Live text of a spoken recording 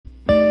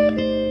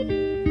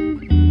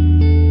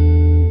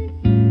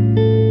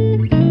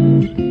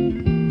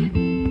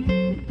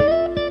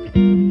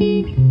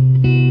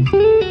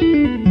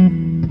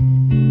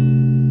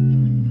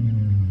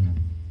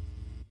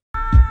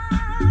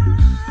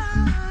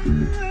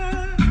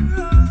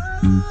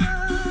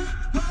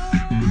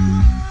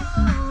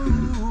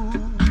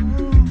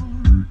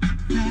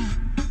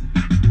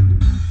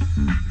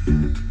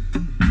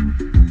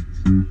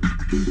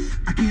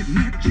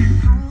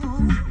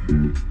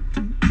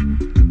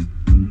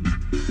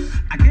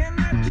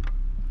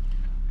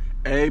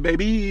Hey,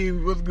 baby,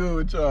 what's good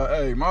with y'all?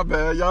 Hey, my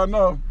bad, y'all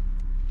know.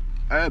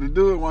 I had to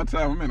do it one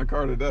time. I'm in the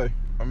car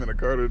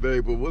today,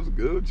 but what's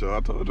good with y'all?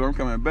 I told you I'm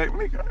coming back.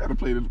 I gotta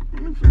play this.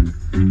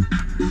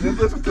 Just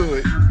listen to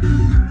it.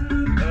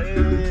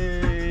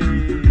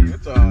 Hey,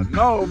 what y'all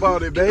know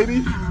about it,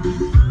 baby?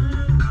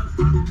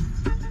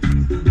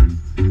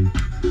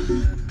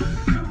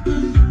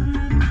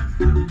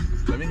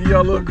 Let me give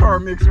y'all a little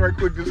car mix right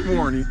quick this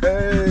morning.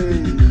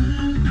 Hey.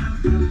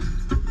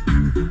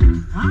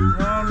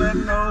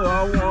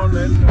 I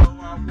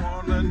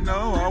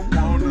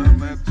wanna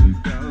let you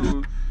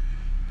go.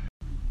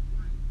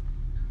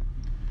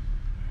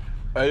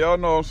 Hey, y'all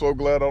know I'm so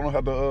glad I don't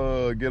have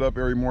to get up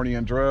every morning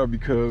and drive,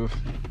 because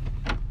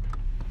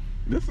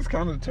this is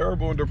kind of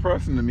terrible and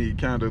depressing to me.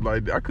 Kind of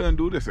like, I couldn't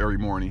do this every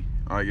morning.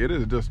 Like, it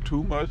is just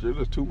too much. It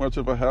is too much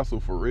of a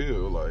hassle for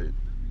real. Like,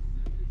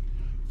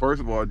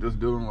 first of all, just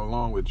dealing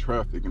along with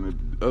traffic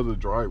and the other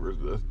drivers,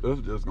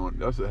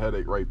 that's a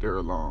headache right there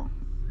alone.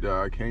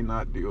 Yeah, I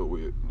cannot deal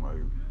with. Like,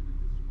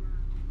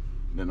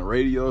 then the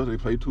radios, they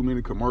play too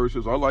many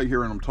commercials. I like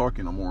hearing them talk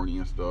in the morning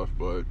and stuff,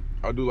 but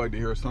I do like to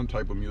hear some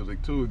type of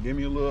music too. Give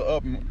me a little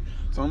up.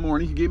 Some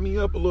morning, get me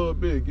up a little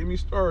bit. Get me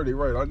started,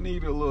 right? I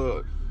need a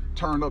little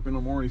turn up in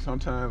the morning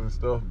sometimes and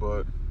stuff,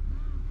 but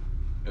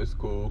it's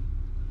cool.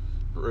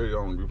 The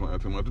radio don't be playing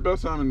too much. The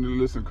best time to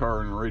listen to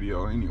car and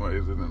radio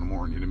anyways is in the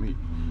morning to me.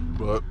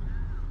 But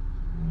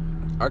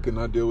I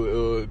cannot deal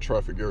with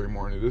traffic every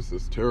morning. This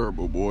is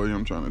terrible, boy.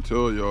 I'm trying to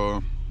tell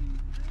y'all.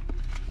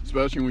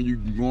 Especially when you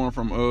going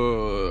from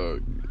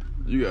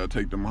you gotta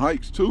take them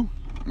hikes too.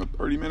 A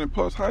 30-minute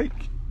plus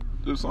hike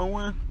to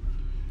somewhere.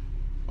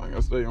 Like, I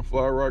stay in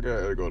Fly Rock, I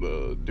had to go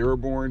to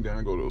Dearborn, then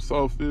I go to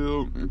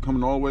Southfield, and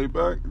coming all the way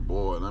back.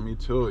 Boy, let me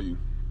tell you,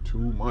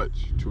 too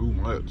much.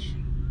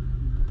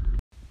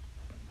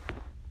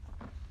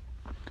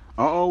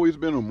 I always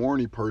been a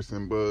morning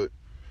person, but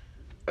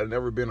I've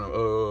never been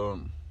a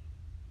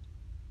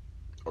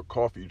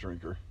coffee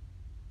drinker.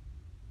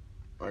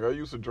 Like, I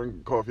used to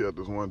drink coffee at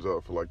this one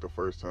job for like the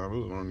first time. It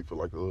was only for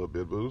like a little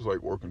bit, but it was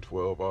like working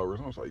 12 hours.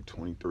 I was like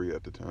 23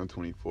 at the time,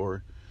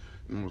 24.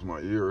 And it was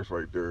my years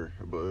right there.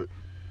 But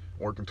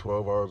working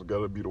 12 hours,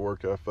 gotta be to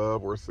work at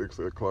 5 or 6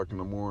 o'clock in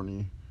the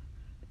morning.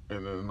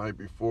 And then the night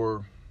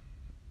before,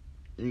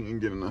 you can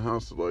get in the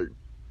house at like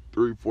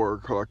 3, 4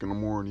 o'clock in the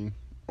morning.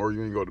 Or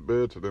you ain't go to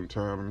bed till them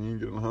time. I mean, you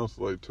get in the house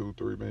at like 2,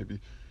 3 maybe.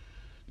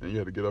 And you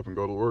had to get up and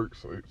go to work.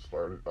 So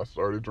I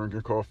started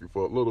drinking coffee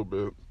for a little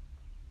bit.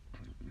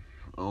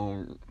 I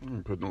don't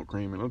put no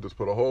cream in it. I just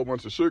put a whole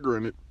bunch of sugar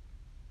in it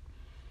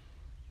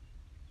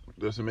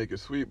just to make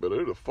it sweet, but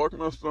it'll fuck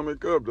my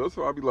stomach up. That's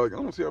why I be like, I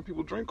don't see how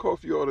people drink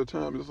coffee all the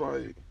time. It's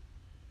like,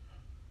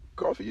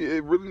 coffee,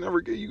 it really never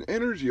give you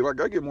energy.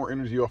 Like, I get more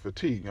energy off of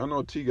tea. I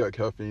know tea got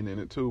caffeine in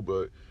it too,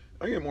 but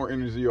I get more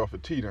energy off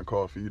of tea than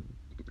coffee.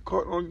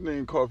 The only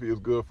thing coffee is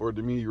good for,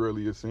 to me,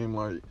 really, it seems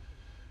like,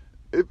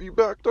 if you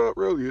backed up,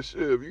 really, it's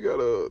shit. If you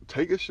gotta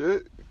take a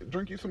shit,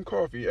 drink you some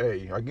coffee.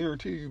 Hey, I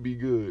guarantee you be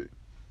good.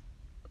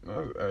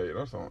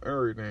 That's on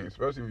everything,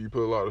 especially if you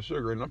put a lot of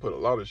sugar in. I put a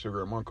lot of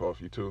sugar in my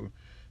coffee too,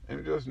 and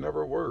it just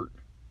never worked.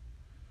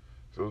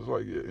 So it's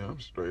like, yeah, I'm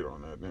straight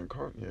on that. Then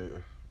coffee, yeah,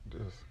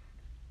 just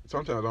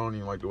sometimes I don't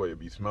even like the way it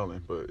be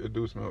smelling, but it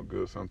do smell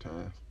good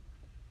sometimes.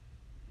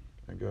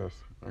 I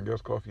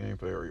guess coffee ain't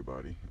for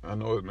everybody. I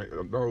know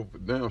for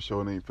damn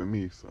sure it ain't for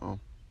me. So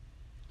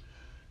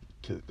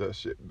kick that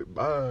shit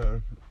goodbye.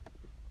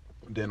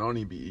 Then I don't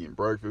even be eating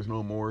breakfast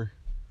no more.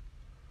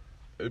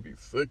 It be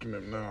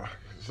sickening now.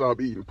 Stop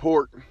eating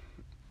pork.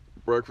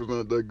 Breakfast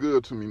not that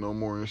good to me no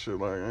more and shit.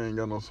 Like, I ain't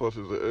got no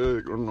sausage or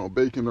egg or no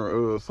bacon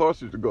or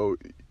sausage to go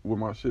with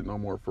my shit no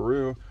more, for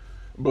real.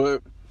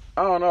 But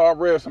I don't know, I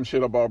read some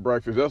shit about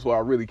breakfast. That's why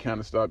I really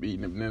kind of stopped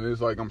eating it. And then it's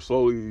like I'm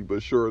slowly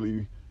but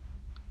surely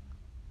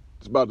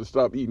just about to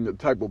stop eating the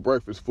type of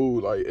breakfast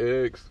food like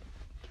eggs.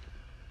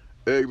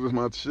 Eggs is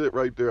my shit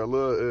right there. I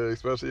love eggs,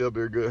 especially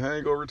after a good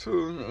hangover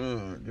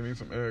too. Give me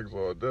some eggs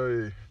all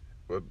day.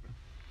 But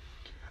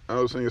I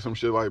was saying some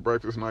shit like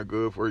breakfast not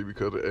good for you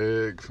because of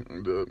eggs,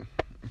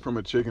 from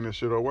a chicken and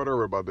shit or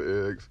whatever about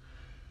the eggs.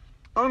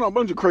 I don't know, a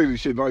bunch of crazy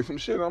shit, like some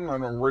shit I'm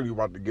not really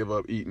about to give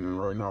up eating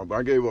right now. But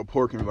I gave up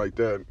pork and like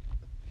that,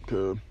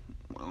 cause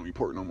I don't eat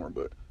pork no more.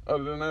 But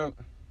other than that,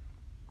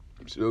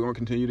 I'm still gonna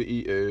continue to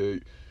eat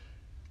egg.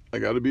 I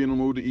gotta be in the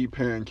mood to eat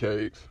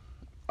pancakes.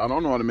 I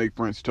don't know how to make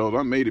French toast.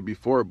 I made it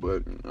before,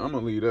 but I'm gonna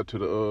leave that to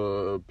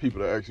the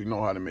people that actually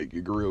know how to make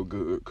it real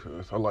good,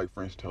 cause I like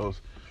French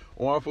toast.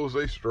 Waffles,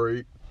 they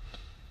straight.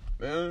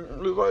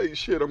 And it's like,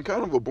 shit, I'm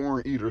kind of a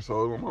boring eater,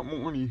 so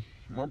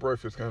my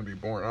breakfast kind of be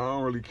boring. I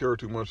don't really care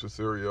too much for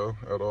cereal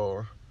at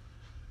all.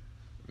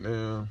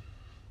 And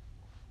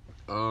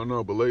I don't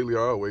know, but lately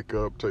I wake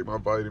up, take my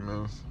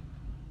vitamins,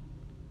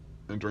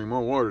 and drink my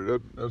water.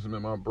 That's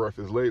been my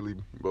breakfast lately.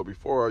 But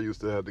before, I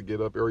used to have to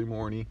get up every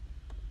morning,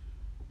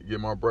 get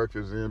my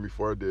breakfast in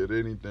before I did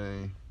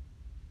anything.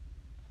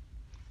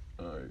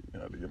 I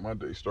had to get my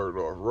day started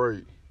off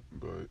right,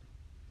 but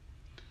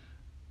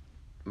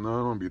no, I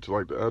don't be till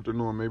like the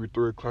afternoon, maybe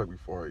 3 o'clock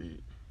before I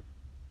eat.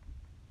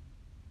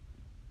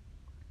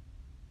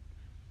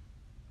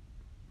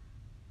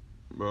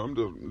 But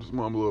this is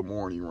my little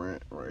morning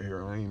rant right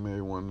here. I ain't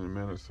made one in a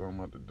minute, so I'm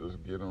about to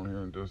just get on here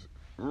and just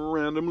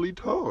randomly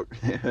talk.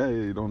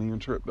 Hey, don't even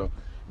trip though.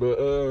 But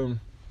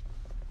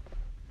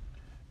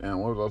and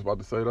what was I about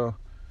to say though?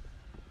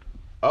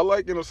 I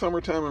like in the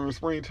summertime and the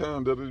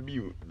springtime that it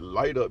be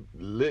lit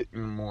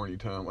in the morning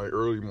time, like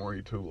early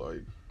morning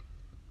too.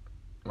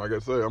 Like I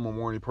say, I'm a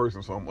morning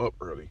person, so I'm up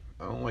early.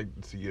 I don't like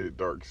to see it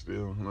dark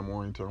still in the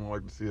morning time. I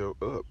like to see it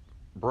up,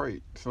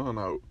 bright, sun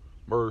out,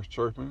 birds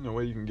chirping. The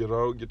way you can get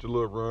out, get your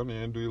little run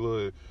in, do your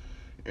little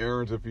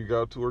errands if you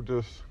got to, or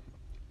just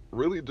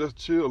really just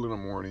chill in the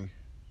morning.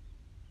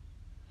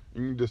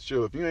 You can just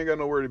chill. If you ain't got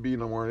nowhere to be in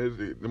the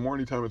morning, the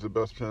morning time is the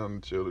best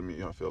time to chill to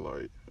me, I feel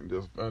like. And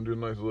just find a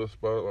nice little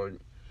spot. Like,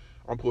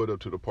 I'm pulled up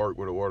to the park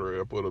where the water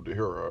is. I pulled up to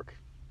Hill Rock.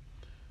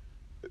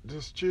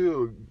 Just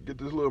chill. Get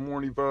this little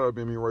morning vibe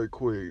in me right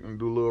quick. And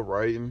do a little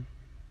writing.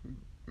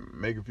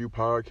 Make a few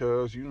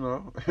podcasts, you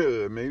know.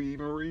 Maybe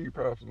even read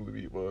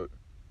possibly, but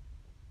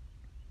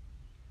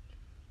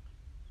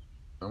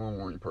I'm a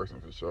morning person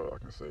for sure. I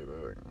can say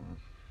that.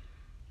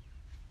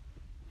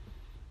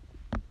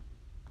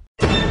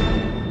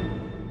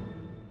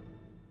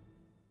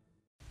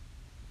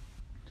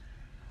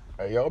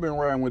 Hey, y'all been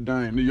riding with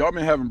Dame. Y'all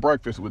been having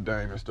breakfast with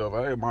Dame and stuff.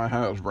 I had my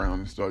hash browns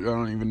and stuff. Y'all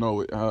don't even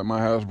know it. I had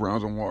my hash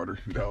browns and water,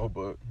 though,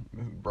 but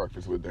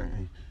breakfast with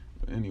Dame.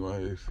 But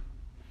anyways,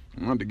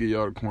 I wanted to give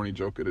y'all the corny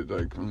joke of the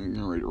day. I'm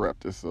getting ready to wrap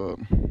this up.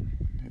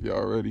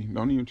 Y'all ready?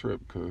 Don't even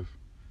trip, because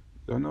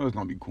y'all know it's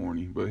going to be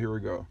corny, but here we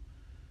go.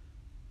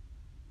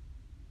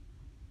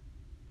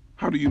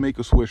 How do you make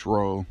a Swiss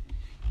roll?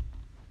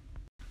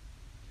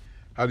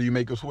 How do you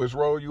make a Swiss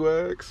roll, you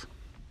ask?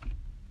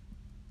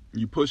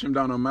 You push him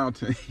down a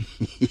mountain.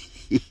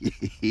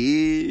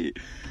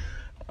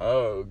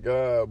 Oh,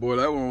 God. Boy,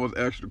 that one was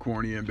extra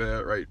corny and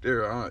bad right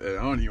there. I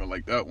don't even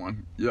like that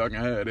one. Y'all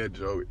can have that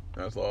joke.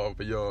 That's all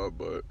for y'all,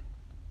 but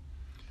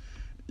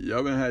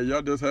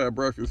y'all just had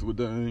breakfast with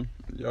Dame.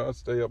 Y'all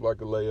stay up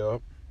like a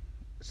layup.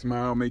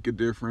 Smile, make a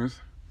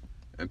difference.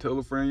 And tell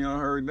a friend y'all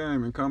heard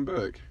Dame and come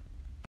back.